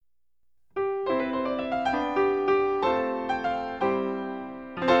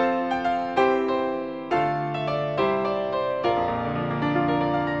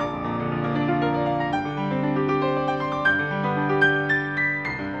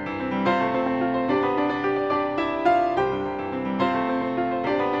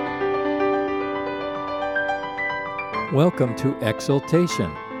Welcome to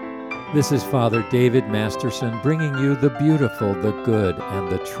Exaltation. This is Father David Masterson bringing you the beautiful, the good, and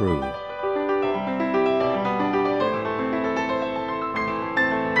the true.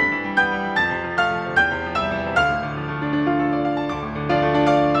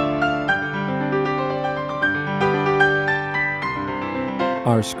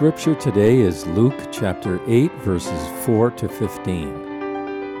 Our scripture today is Luke chapter 8, verses 4 to 15.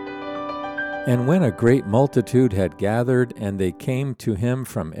 And when a great multitude had gathered, and they came to him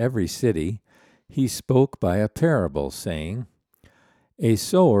from every city, he spoke by a parable, saying, A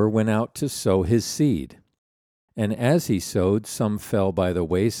sower went out to sow his seed. And as he sowed, some fell by the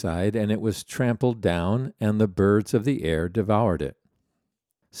wayside, and it was trampled down, and the birds of the air devoured it.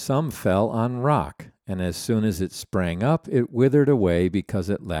 Some fell on rock, and as soon as it sprang up, it withered away because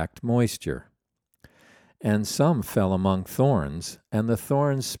it lacked moisture. And some fell among thorns, and the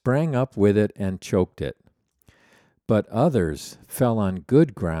thorns sprang up with it and choked it. But others fell on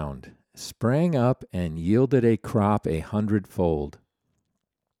good ground, sprang up, and yielded a crop 100-fold.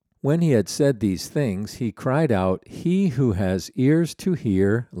 When he had said these things, he cried out, He who has ears to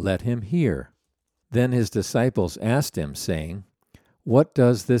hear, let him hear. Then his disciples asked him, saying, What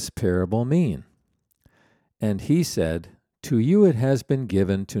does this parable mean? And he said, To you it has been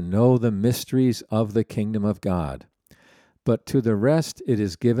given to know the mysteries of the kingdom of God. But to the rest it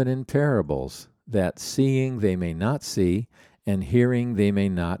is given in parables, that seeing they may not see, and hearing they may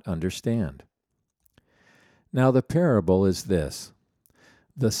not understand. Now the parable is this.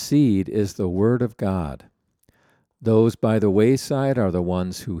 The seed is the word of God. Those by the wayside are the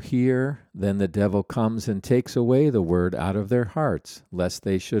ones who hear. Then the devil comes and takes away the word out of their hearts, lest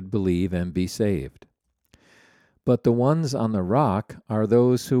they should believe and be saved. But the ones on the rock are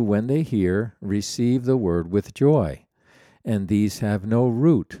those who, when they hear, receive the word with joy. And these have no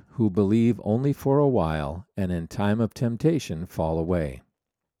root, who believe only for a while, and in time of temptation fall away.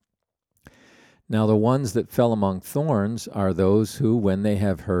 Now the ones that fell among thorns are those who, when they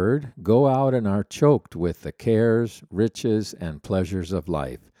have heard, go out and are choked with the cares, riches, and pleasures of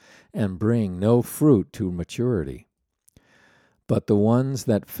life, and bring no fruit to maturity. But the ones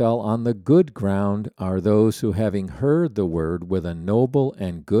that fell on the good ground are those who, having heard the word with a noble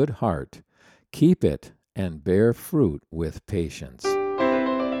and good heart, keep it and bear fruit with patience.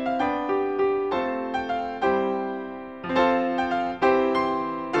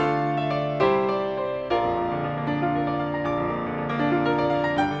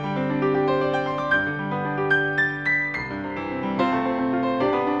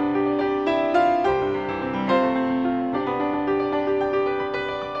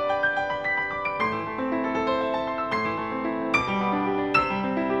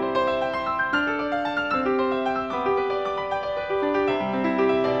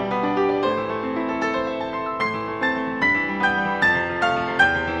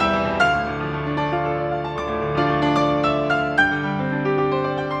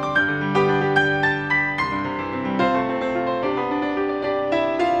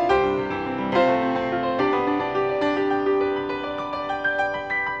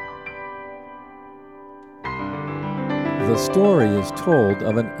 The story is told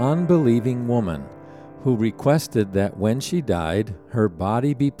of an unbelieving woman who requested that when she died, her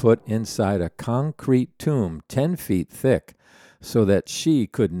body be put inside a concrete tomb 10 feet thick so that she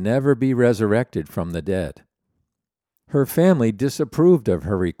could never be resurrected from the dead. Her family disapproved of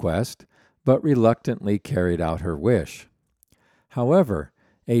her request, but reluctantly carried out her wish. However,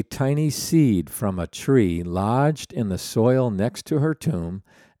 a tiny seed from a tree lodged in the soil next to her tomb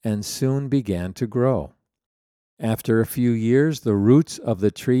and soon began to grow. After a few years, the roots of the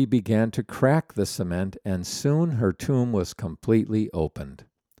tree began to crack the cement, and soon her tomb was completely opened.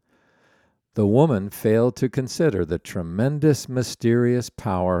 The woman failed to consider the tremendous, mysterious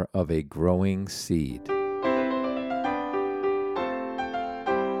power of a growing seed.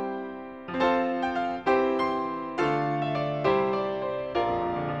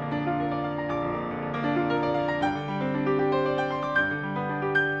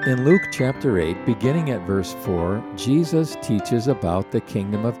 In Luke chapter 8, beginning at verse 4, Jesus teaches about the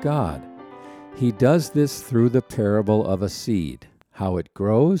kingdom of God. He does this through the parable of a seed, how it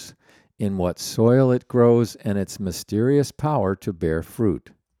grows, in what soil it grows, and its mysterious power to bear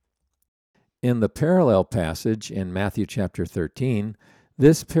fruit. In the parallel passage in Matthew chapter 13,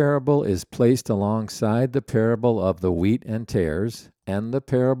 this parable is placed alongside the parable of the wheat and tares and the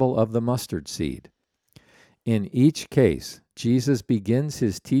parable of the mustard seed. In each case, Jesus begins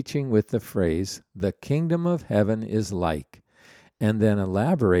his teaching with the phrase, "The kingdom of heaven is like," and then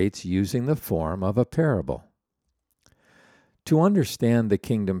elaborates using the form of a parable. To understand the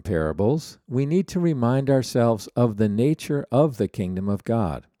kingdom parables, we need to remind ourselves of the nature of the kingdom of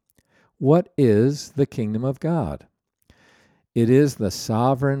God. What is the kingdom of God? It is the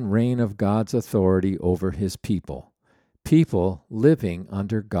sovereign reign of God's authority over his people, people living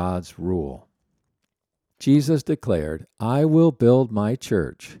under God's rule. Jesus declared, "I will build my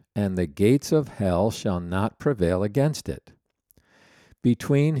church, and the gates of hell shall not prevail against it."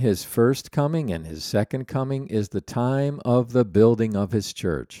 Between his first coming and his second coming is the time of the building of his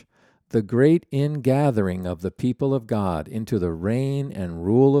church, the great ingathering of the people of God into the reign and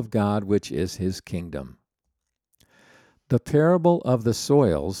rule of God, which is his kingdom. The parable of the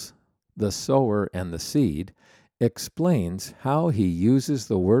soils, the sower and the seed, explains how he uses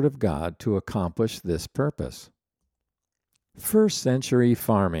the Word of God to accomplish this purpose. First century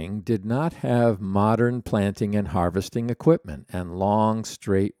farming did not have modern planting and harvesting equipment and long,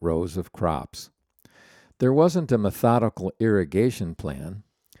 straight rows of crops. There wasn't a methodical irrigation plan.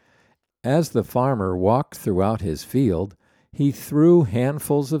 As the farmer walked throughout his field, he threw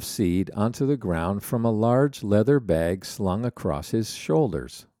handfuls of seed onto the ground from a large leather bag slung across his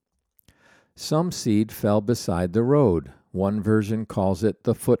shoulders. Some seed fell beside the road. One version calls it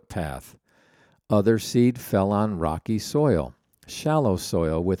the footpath. Other seed fell on rocky soil, shallow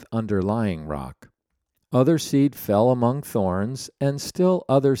soil with underlying rock. Other seed fell among thorns, and still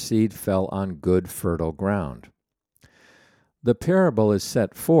other seed fell on good, fertile ground. The parable is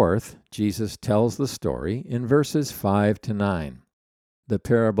set forth, Jesus tells the story, in verses 5 to 9. The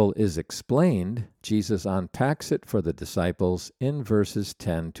parable is explained, Jesus unpacks it for the disciples in verses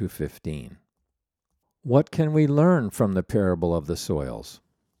 10 to 15. What can we learn from the parable of the soils?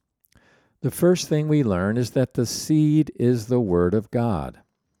 The first thing we learn is that the seed is the Word of God.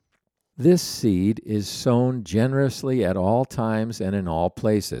 This seed is sown generously at all times and in all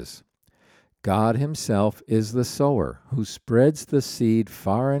places. God himself is the sower who spreads the seed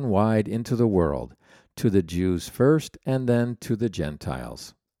far and wide into the world, to the Jews first and then to the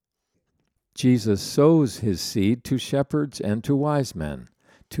Gentiles. Jesus sows his seed to shepherds and to wise men,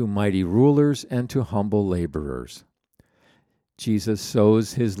 to mighty rulers and to humble laborers. Jesus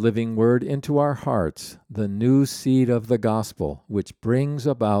sows his living word into our hearts, the new seed of the gospel, which brings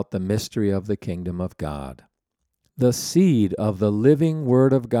about the mystery of the kingdom of God. The seed of the living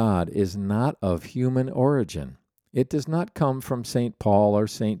word of God is not of human origin. It does not come from St. Paul or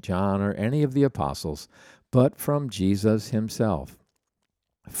St. John or any of the apostles, but from Jesus himself.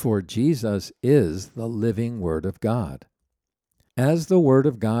 For Jesus is the living word of God. As the word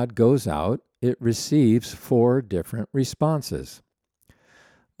of God goes out, it receives 4 different responses.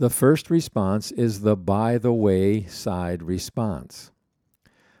 The first response is the by the wayside response.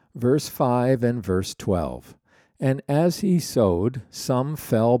 Verse 5 and verse 12. And as he sowed, some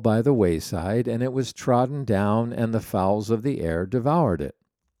fell by the wayside, and it was trodden down, and the fowls of the air devoured it.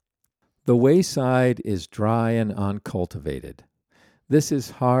 The wayside is dry and uncultivated. This is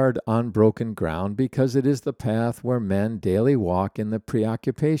hard, unbroken ground because it is the path where men daily walk in the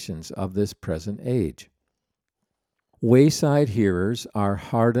preoccupations of this present age. Wayside hearers are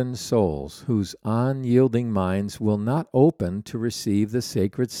hardened souls whose unyielding minds will not open to receive the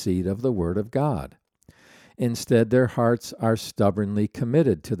sacred seed of the Word of God. Instead, their hearts are stubbornly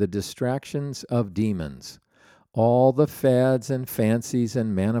committed to the distractions of demons, all the fads and fancies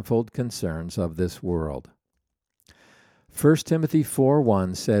and manifold concerns of this world. 1 Timothy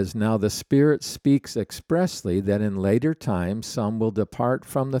 4:1 says, "Now the Spirit speaks expressly that in later times some will depart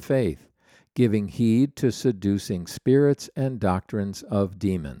from the faith, giving heed to seducing spirits and doctrines of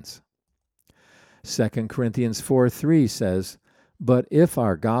demons." 2 Corinthians 4:3 says, "But if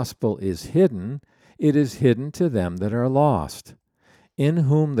our gospel is hidden, it is hidden to them that are lost, in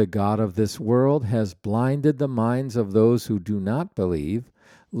whom the God of this world has blinded the minds of those who do not believe,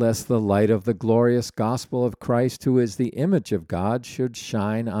 lest the light of the glorious gospel of Christ, who is the image of God, should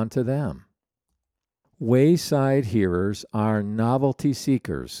shine unto them." Wayside hearers are novelty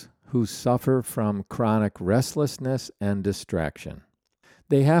seekers who suffer from chronic restlessness and distraction.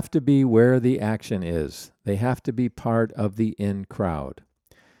 They have to be where the action is. They have to be part of the in crowd.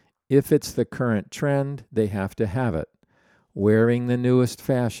 If it's the current trend, they have to have it. Wearing the newest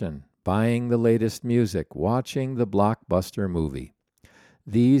fashion, buying the latest music, watching the blockbuster movie.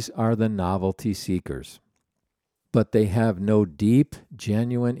 These are the novelty seekers. But they have no deep,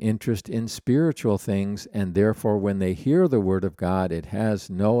 genuine interest in spiritual things, and therefore when they hear the Word of God, it has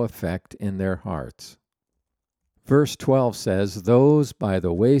no effect in their hearts. Verse 12 says, "Those by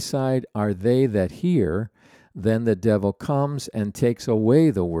the wayside are they that hear, then the devil comes and takes away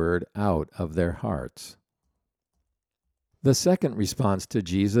the word out of their hearts." The second response to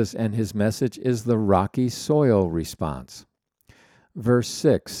Jesus and his message is the rocky soil response. Verse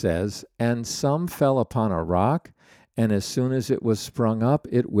 6 says, "And some fell upon a rock, and as soon as it was sprung up,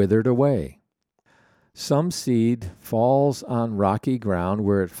 it withered away. Some seed falls on rocky ground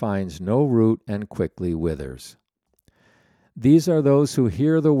where it finds no root and quickly withers. These are those who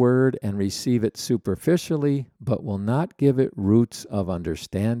hear the word and receive it superficially, but will not give it roots of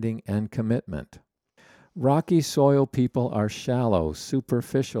understanding and commitment." Rocky soil people are shallow,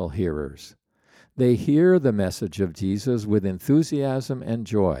 superficial hearers. They hear the message of Jesus with enthusiasm and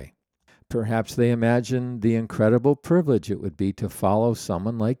joy. Perhaps they imagine the incredible privilege it would be to follow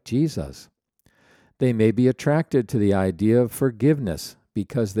someone like Jesus. They may be attracted to the idea of forgiveness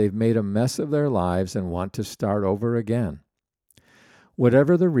because they've made a mess of their lives and want to start over again.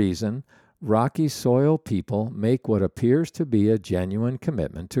 Whatever the reason, rocky soil people make what appears to be a genuine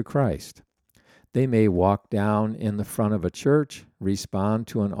commitment to Christ. They may walk down in the front of a church, respond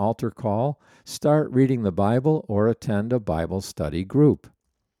to an altar call, start reading the Bible, or attend a Bible study group.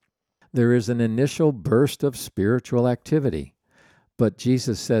 There is an initial burst of spiritual activity, but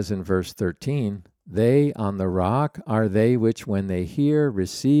Jesus says in verse 13, "They on the rock are they which when they hear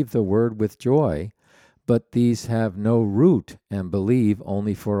receive the word with joy, but these have no root and believe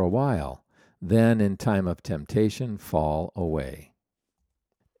only for a while, then in time of temptation fall away."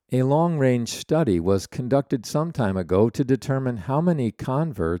 A long-range study was conducted some time ago to determine how many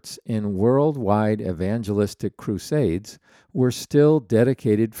converts in worldwide evangelistic crusades were still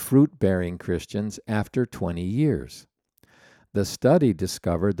dedicated fruit-bearing Christians after 20 years. The study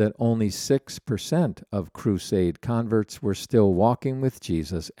discovered that only 6% of crusade converts were still walking with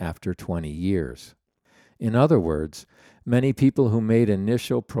Jesus after 20 years. In other words, many people who made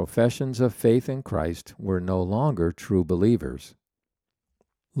initial professions of faith in Christ were no longer true believers.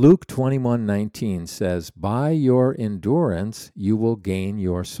 Luke 21:19 says, "By your endurance you will gain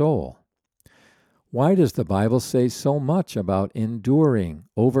your soul." Why does the Bible say so much about enduring,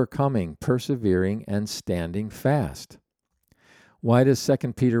 overcoming, persevering, and standing fast? Why does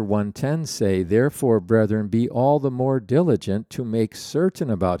 2 Peter 1:10 say, "Therefore, brethren, be all the more diligent to make certain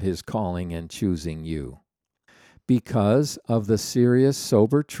about his calling and choosing you"? Because of the serious,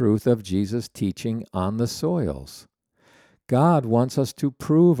 sober truth of Jesus' teaching on the soils. God wants us to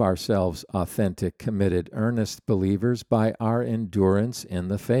prove ourselves authentic, committed, earnest believers by our endurance in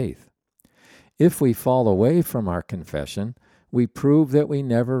the faith. If we fall away from our confession, we prove that we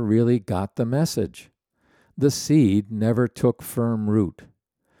never really got the message. The seed never took firm root.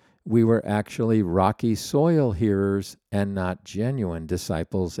 We were actually rocky soil hearers and not genuine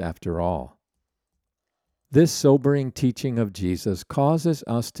disciples after all. This sobering teaching of Jesus causes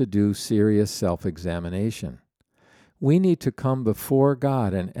us to do serious self-examination. We need to come before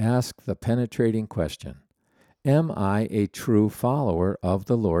God and ask the penetrating question, am I a true follower of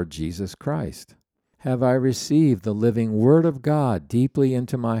the Lord Jesus Christ? Have I received the living Word of God deeply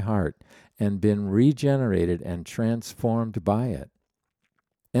into my heart and been regenerated and transformed by it?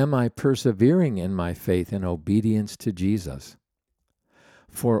 Am I persevering in my faith and obedience to Jesus?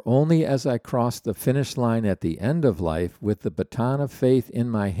 For only as I cross the finish line at the end of life with the baton of faith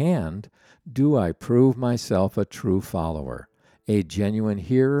in my hand do I prove myself a true follower, a genuine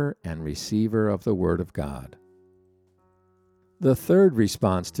hearer and receiver of the Word of God. The third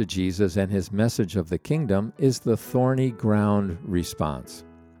response to Jesus and his message of the kingdom is the thorny ground response.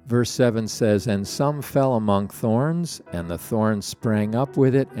 Verse 7 says, "And some fell among thorns, and the thorns sprang up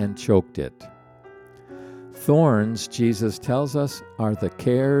with it and choked it." Thorns, Jesus tells us, are the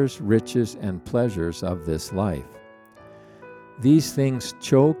cares, riches, and pleasures of this life. These things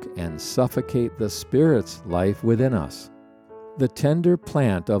choke and suffocate the Spirit's life within us. The tender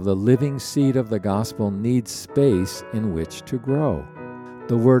plant of the living seed of the gospel needs space in which to grow.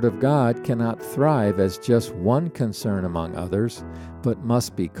 The Word of God cannot thrive as just one concern among others, but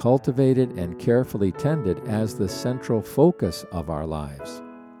must be cultivated and carefully tended as the central focus of our lives.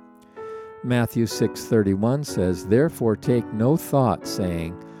 Matthew 6:31 says, "Therefore take no thought,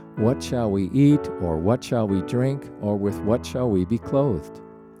 saying, What shall we eat, or what shall we drink, or with what shall we be clothed?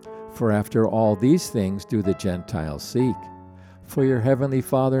 For after all these things do the Gentiles seek. For your heavenly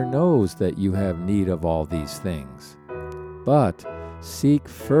Father knows that you have need of all these things. But seek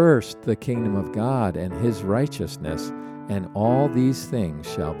first the kingdom of God and his righteousness, and all these things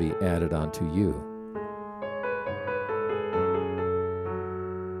shall be added unto you."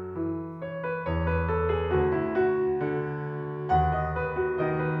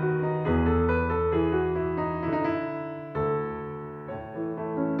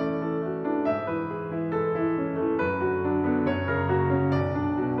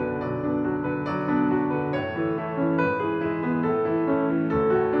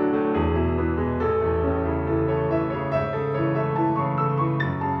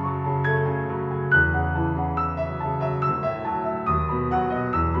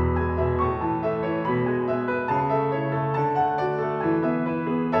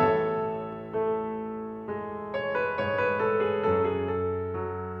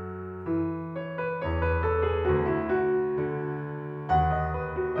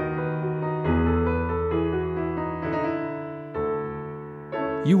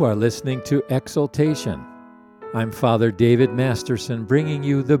 You are listening to Exaltation. I'm Father David Masterson, bringing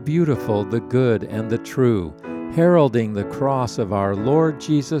you the beautiful, the good, and the true, heralding the cross of our Lord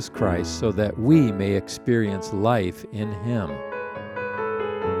Jesus Christ so that we may experience life in Him.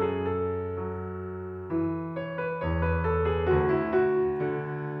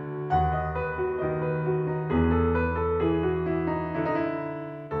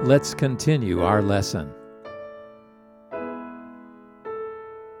 Let's continue our lesson.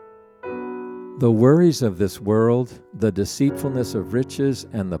 The worries of this world, the deceitfulness of riches,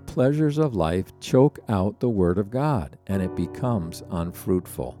 and the pleasures of life choke out the Word of God, and it becomes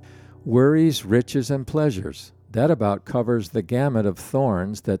unfruitful. Worries, riches, and pleasures. That about covers the gamut of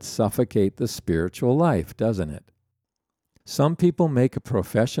thorns that suffocate the spiritual life, doesn't it? Some people make a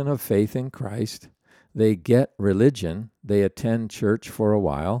profession of faith in Christ. They get religion, they attend church for a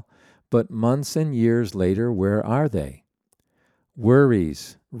while, but months and years later, where are they?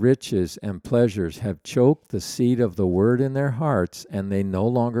 Worries, riches, and pleasures have choked the seed of the Word in their hearts, and they no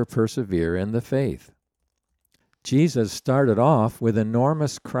longer persevere in the faith. Jesus started off with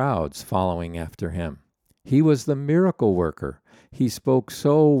enormous crowds following after him. He was the miracle worker. He spoke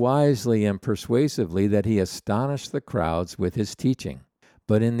so wisely and persuasively that he astonished the crowds with his teaching.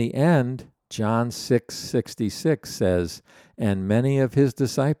 But in the end, John 6:66 says, "And many of his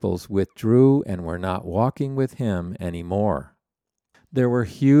disciples withdrew and were not walking with him anymore." There were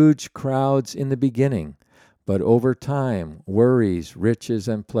huge crowds in the beginning, but over time, worries, riches,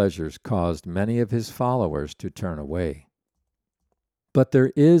 and pleasures caused many of his followers to turn away. But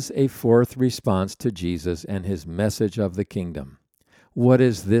there is a fourth response to Jesus and his message of the kingdom. What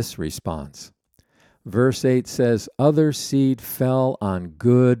is this response? Verse 8 says, "Other seed fell on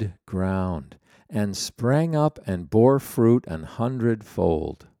good ground, and sprang up and bore fruit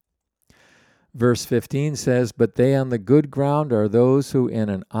 100-fold." Verse 15 says, "But they on the good ground are those who in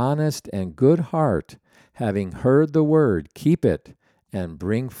an honest and good heart, having heard the word, keep it, and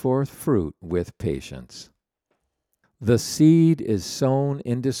bring forth fruit with patience." The seed is sown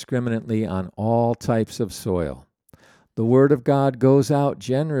indiscriminately on all types of soil. The Word of God goes out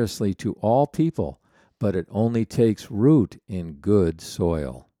generously to all people, but it only takes root in good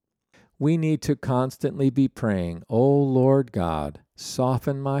soil. We need to constantly be praying, "O Lord God,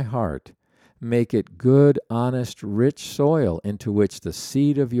 soften my heart. Make it good, honest, rich soil into which the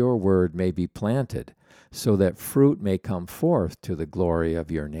seed of your word may be planted, so that fruit may come forth to the glory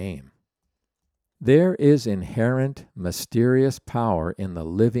of your name." There is inherent, mysterious power in the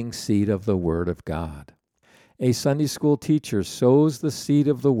living seed of the Word of God. A Sunday school teacher sows the seed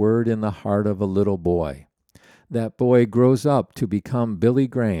of the Word in the heart of a little boy. That boy grows up to become Billy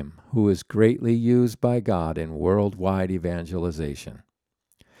Graham, who is greatly used by God in worldwide evangelization.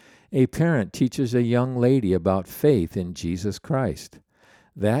 A parent teaches a young lady about faith in Jesus Christ.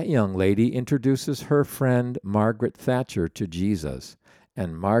 That young lady introduces her friend Margaret Thatcher to Jesus,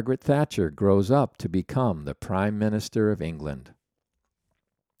 and Margaret Thatcher grows up to become the Prime Minister of England.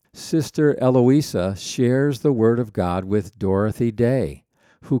 Sister Eloisa shares the Word of God with Dorothy Day,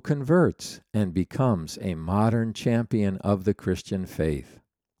 who converts and becomes a modern champion of the Christian faith.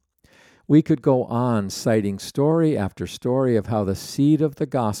 We could go on citing story after story of how the seed of the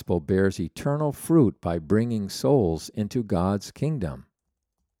gospel bears eternal fruit by bringing souls into God's kingdom.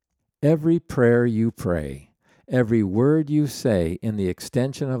 Every prayer you pray, every word you say in the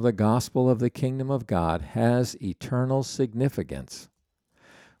extension of the gospel of the kingdom of God has eternal significance.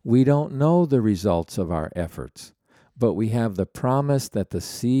 We don't know the results of our efforts, but we have the promise that the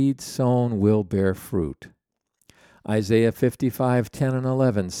seed sown will bear fruit. Isaiah 55:10 and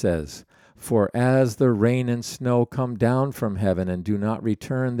 11 says, "For as the rain and snow come down from heaven and do not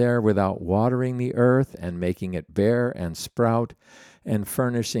return there without watering the earth and making it bear and sprout, and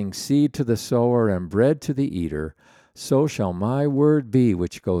furnishing seed to the sower and bread to the eater, so shall my word be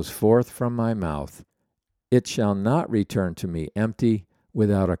which goes forth from my mouth. It shall not return to me empty,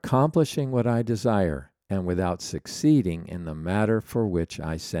 without accomplishing what I desire, and without succeeding in the matter for which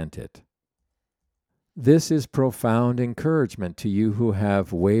I sent it." This is profound encouragement to you who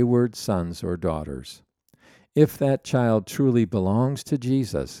have wayward sons or daughters. If that child truly belongs to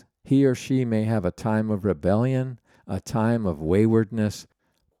Jesus, he or she may have a time of rebellion, a time of waywardness,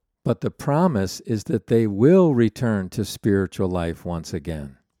 but the promise is that they will return to spiritual life once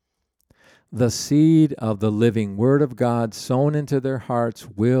again. The seed of the living Word of God sown into their hearts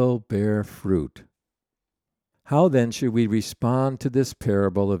will bear fruit. How then should we respond to this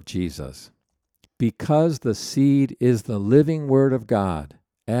parable of Jesus? Because the seed is the living Word of God,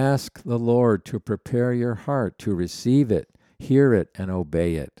 ask the Lord to prepare your heart to receive it, hear it, and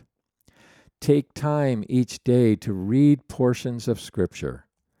obey it. Take time each day to read portions of Scripture.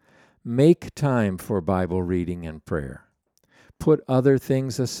 Make time for Bible reading and prayer. Put other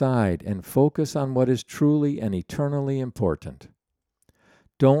things aside and focus on what is truly and eternally important.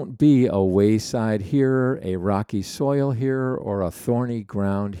 Don't be a wayside hearer, a rocky soil hearer, or a thorny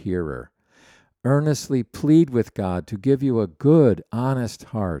ground hearer. Earnestly plead with God to give you a good, honest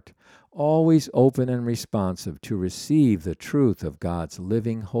heart, always open and responsive to receive the truth of God's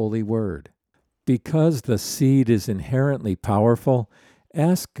living, holy word. Because the seed is inherently powerful,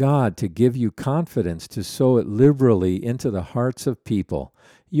 ask God to give you confidence to sow it liberally into the hearts of people,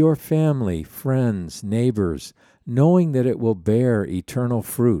 your family, friends, neighbors, knowing that it will bear eternal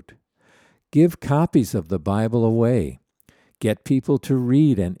fruit. Give copies of the Bible away. Get people to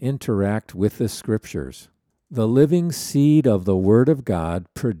read and interact with the Scriptures. The living seed of the Word of God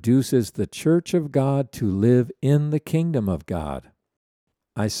produces the church of God to live in the kingdom of God.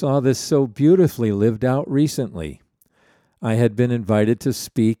 I saw this so beautifully lived out recently. I had been invited to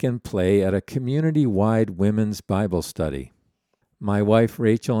speak and play at a community-wide women's Bible study. My wife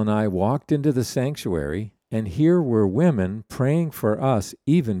Rachel and I walked into the sanctuary, and here were women praying for us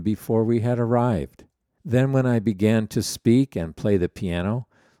even before we had arrived. Then when I began to speak and play the piano,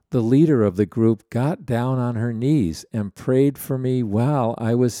 the leader of the group got down on her knees and prayed for me while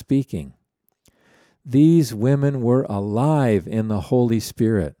I was speaking. These women were alive in the Holy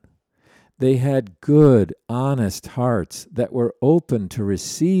Spirit. They had good, honest hearts that were open to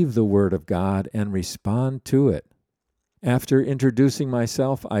receive the Word of God and respond to it. After introducing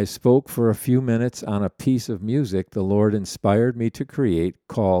myself, I spoke for a few minutes on a piece of music the Lord inspired me to create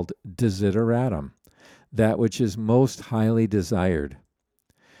called Desideratum, that which is most highly desired.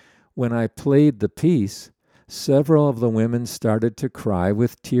 When I played the piece, several of the women started to cry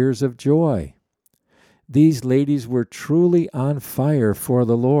with tears of joy. These ladies were truly on fire for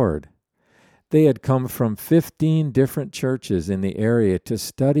the Lord. They had come from 15 different churches in the area to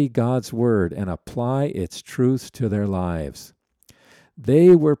study God's Word and apply its truths to their lives.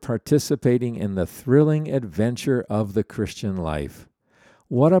 They were participating in the thrilling adventure of the Christian life.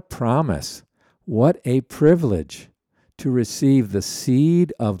 What a promise! What a privilege to receive the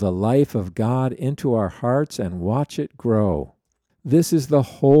seed of the life of God into our hearts and watch it grow. This is the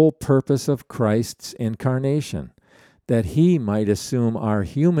whole purpose of Christ's incarnation, that he might assume our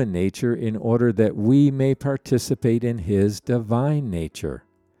human nature in order that we may participate in his divine nature.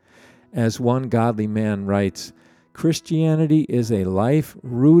 As one godly man writes, Christianity is a life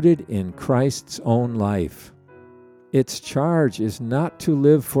rooted in Christ's own life. Its charge is not to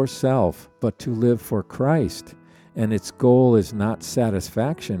live for self, but to live for Christ, and its goal is not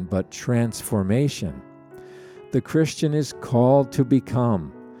satisfaction, but transformation. The Christian is called to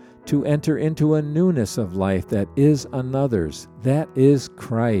become, to enter into a newness of life that is another's, that is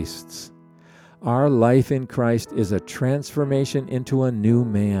Christ's. Our life in Christ is a transformation into a new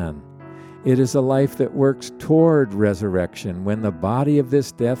man. It is a life that works toward resurrection, when the body of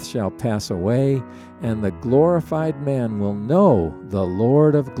this death shall pass away, and the glorified man will know the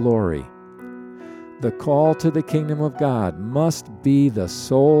Lord of glory. The call to the kingdom of God must be the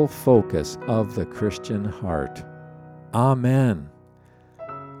sole focus of the Christian heart. Amen.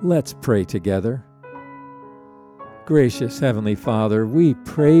 Let's pray together. Gracious Heavenly Father, we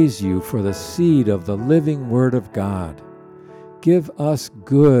praise you for the seed of the living Word of God. Give us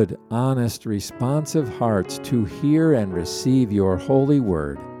good, honest, responsive hearts to hear and receive your holy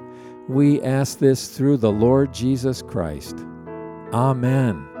word. We ask this through the Lord Jesus Christ.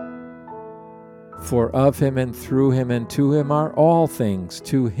 Amen. For of him and through him and to him are all things.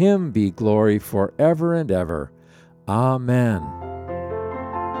 To him be glory forever and ever. Amen.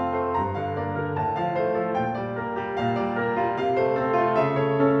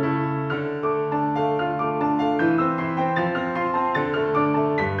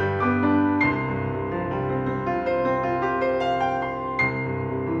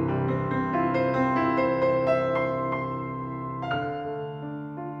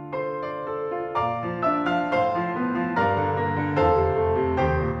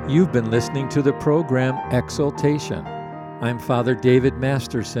 You've been listening to the program Exaltation. I'm Father David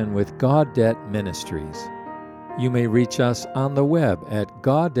Masterson with Gaudet Ministries. You may reach us on the web at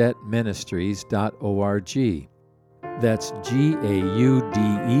gaudetministries.org. That's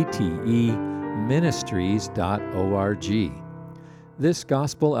GAUDETE ministries.org. This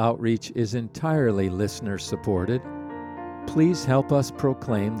gospel outreach is entirely listener-supported. Please help us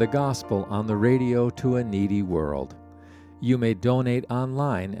proclaim the gospel on the radio to a needy world. You may donate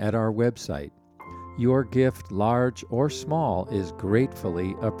online at our website. Your gift, large or small, is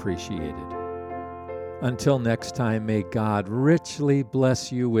gratefully appreciated. Until next time, may God richly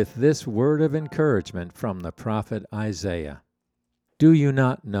bless you with this word of encouragement from the prophet Isaiah. Do you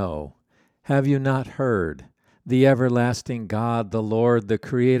not know? Have you not heard? The everlasting God, the Lord, the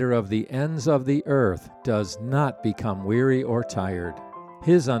Creator of the ends of the earth, does not become weary or tired.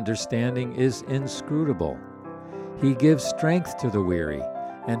 His understanding is inscrutable. He gives strength to the weary,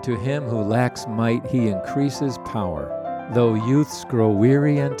 and to him who lacks might he increases power. Though youths grow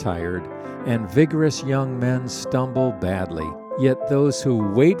weary and tired, and vigorous young men stumble badly, yet those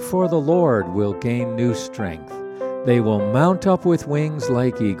who wait for the Lord will gain new strength. They will mount up with wings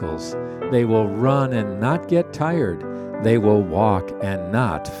like eagles. They will run and not get tired. They will walk and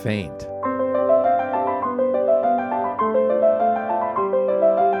not faint.